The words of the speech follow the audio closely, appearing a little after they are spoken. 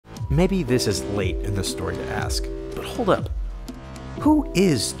Maybe this is late in the story to ask, but hold up. Who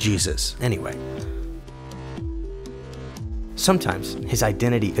is Jesus, anyway? Sometimes his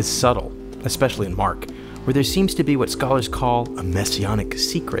identity is subtle, especially in Mark, where there seems to be what scholars call a messianic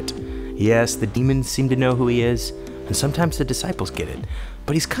secret. Yes, the demons seem to know who he is, and sometimes the disciples get it,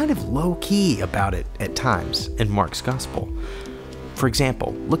 but he's kind of low-key about it at times in Mark's gospel. For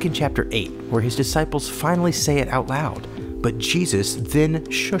example, look in chapter 8, where his disciples finally say it out loud, but Jesus then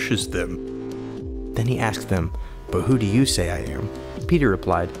shushes them. Then he asks them, "But who do you say I am?" Peter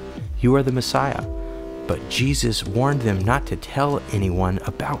replied, "You are the Messiah." But Jesus warned them not to tell anyone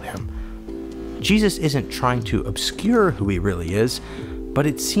about him. Jesus isn't trying to obscure who he really is, but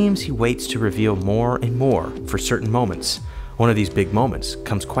it seems he waits to reveal more and more for certain moments. One of these big moments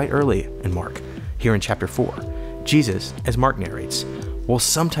comes quite early in Mark. Here in chapter 4, Jesus, as Mark narrates, will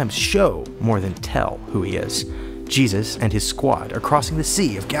sometimes show more than tell who he is. Jesus and his squad are crossing the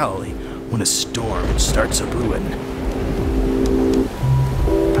Sea of Galilee when a storm starts a-brewing.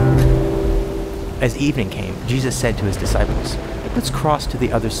 As evening came, Jesus said to his disciples, "Let's cross to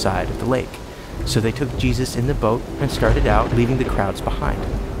the other side of the lake." So they took Jesus in the boat and started out, leaving the crowds behind,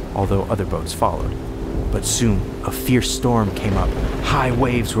 although other boats followed. But soon a fierce storm came up. High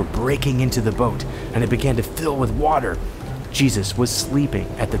waves were breaking into the boat, and it began to fill with water. Jesus was sleeping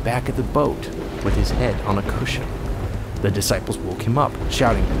at the back of the boat with his head on a cushion. The disciples woke him up,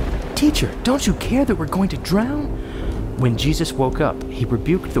 shouting, "Teacher, don't you care that we're going to drown?" When Jesus woke up, he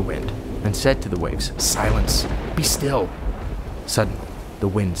rebuked the wind and said to the waves, "Silence, be still." Suddenly, the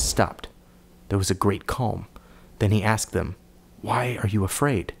wind stopped. There was a great calm. Then he asked them, "Why are you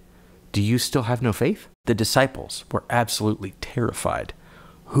afraid? Do you still have no faith?" The disciples were absolutely terrified.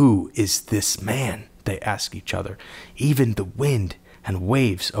 "Who is this man?" they asked each other. "Even the wind and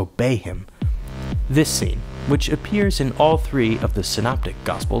waves obey him." This scene, which appears in all three of the synoptic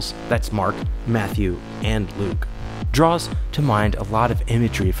gospels, that's Mark, Matthew, and Luke, draws to mind a lot of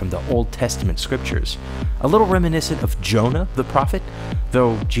imagery from the Old Testament scriptures, a little reminiscent of Jonah the prophet,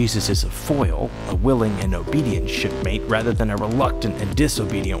 though Jesus is a foil, a willing and obedient shipmate rather than a reluctant and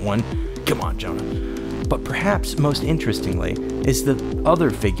disobedient one. Come on, Jonah. But perhaps most interestingly is the other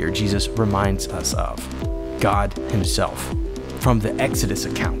figure Jesus reminds us of, God himself. From the Exodus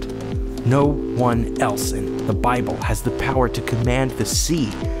account, no one else in the Bible has the power to command the sea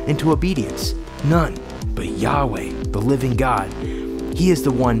into obedience. None but Yahweh, the living God. He is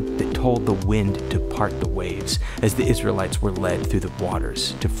the one that told the wind to part the waves as the Israelites were led through the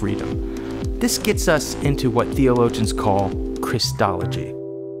waters to freedom. This gets us into what theologians call Christology.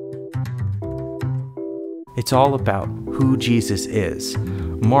 It's all about who Jesus is.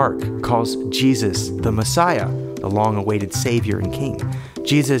 Mark calls Jesus the Messiah, the long-awaited Savior and King.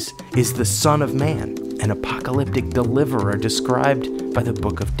 Jesus is the Son of Man, an apocalyptic deliverer described by the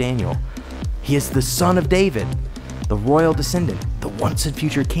book of Daniel. He is the Son of David, the royal descendant, the once and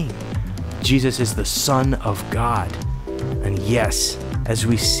future King. Jesus is the Son of God. And yes, as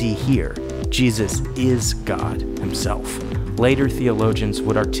we see here, Jesus is God himself. Later theologians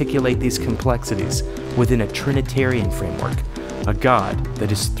would articulate these complexities within a Trinitarian framework, a God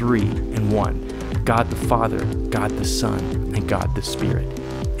that is three in one, God the Father, God the Son, and God the Spirit.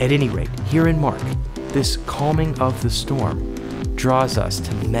 At any rate, here in Mark, this calming of the storm draws us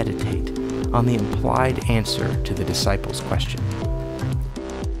to meditate on the implied answer to the disciples' question.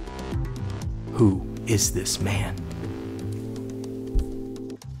 Who is this man?